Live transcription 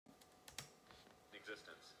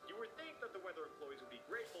that the weather employees would be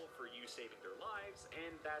grateful for you saving their lives,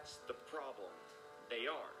 and that's the problem. They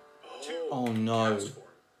are. Oh no.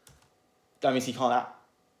 That means he can't.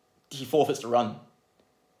 He forfeits the run.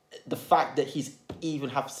 The fact that he's even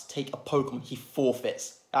has to take a Pokemon, he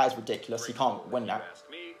forfeits. That is ridiculous. He can't win that. Ask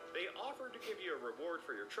me, they offered to give you a reward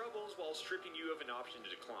for your troubles while stripping you of an option to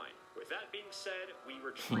decline. With that being said, we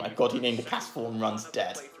were. Oh my god, he named the Castform and runs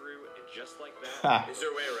dead. Just like that, is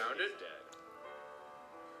there a way around it?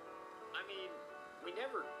 I mean, we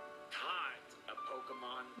never caught a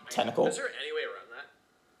Pokemon. Tentacle. Is there any way around that?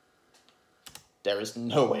 There is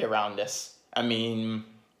no way around this. I mean,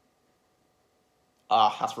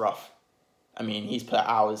 that's rough. I mean, he's put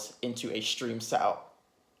hours into a stream setup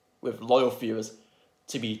with loyal viewers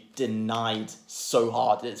to be denied so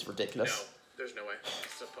hard. It's ridiculous. No, there's no way. I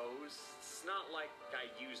suppose it's not like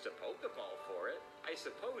I used a Pokeball for it. I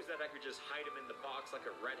suppose that I could just hide him in the box like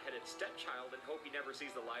a red-headed stepchild and hope he never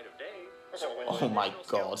sees the light of day. So oh my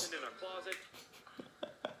god. In our closet,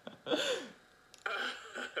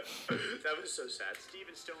 that was so sad.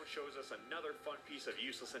 Steven Stone shows us another fun piece of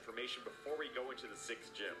useless information before we go into the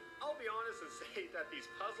 6th gym. I'll be honest and say that these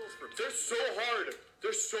puzzles for... They're so hard.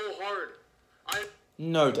 They're so hard.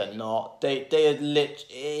 No, they're not. They are it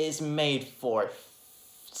is made for a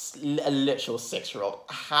literal 6-year-old.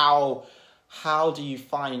 How do you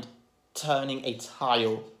find turning a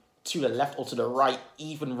tile to the left or to the right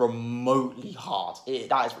even remotely hard?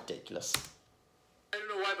 That is ridiculous. I don't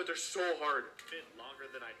know why, but they're so hard. A bit longer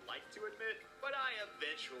than I'd like to admit, but I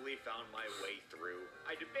eventually found my way through.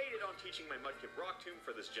 I debated on teaching my Mudkip Rock Tomb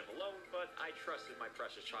for this gym alone, but I trusted my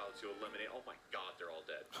precious child to eliminate. Oh my god, they're all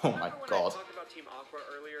dead. Oh my god. When I talked about Team Aqua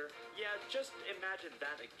earlier? Yeah, just imagine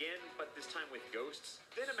that again, but this time with ghosts.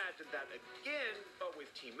 Then imagine that again, but with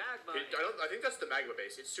Team Magma. I think that's the Magma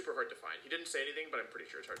base. It's super hard to find. He didn't say anything, but I'm pretty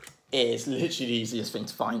sure it's hard to find. It is literally the easiest thing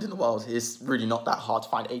to find in the world. It's really not that hard to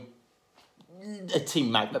find a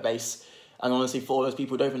Team Magma base. And honestly, for those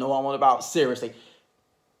people who don't even know what I'm on about, seriously,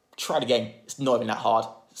 try the game. It's not even that hard.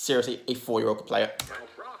 Seriously, a 4-year-old could play it. Now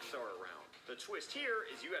rocks are around. The twist here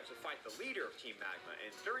is you have to fight the leader of Team Magma,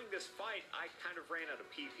 and during this fight, I kind of ran out of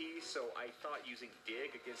PP, so I thought using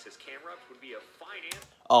Dig against his Camerupt would be a fine answer.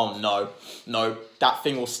 Oh no, that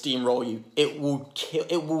thing will steamroll you. It will kill.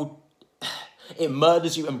 It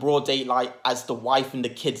murders you in broad daylight as the wife and the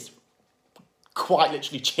kids quite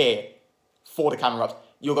literally cheer for the Camerupt.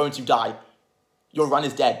 You're going to die. Your run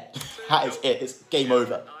is dead. That is it. It's game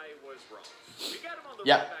over. I was wrong. We got him on the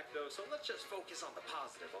Yep. way back though, so let's just focus on the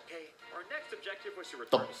positive, okay? Our next objective was to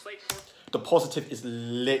return to Slate Court. The positive is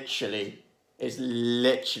literally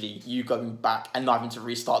you going back and not having to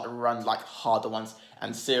restart the run like harder ones.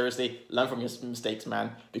 And seriously, learn from your mistakes,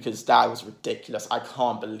 man, because that was ridiculous. I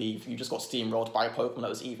can't believe you just got steamrolled by a Pokemon that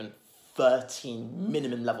was even 13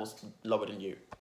 minimum levels lower than you.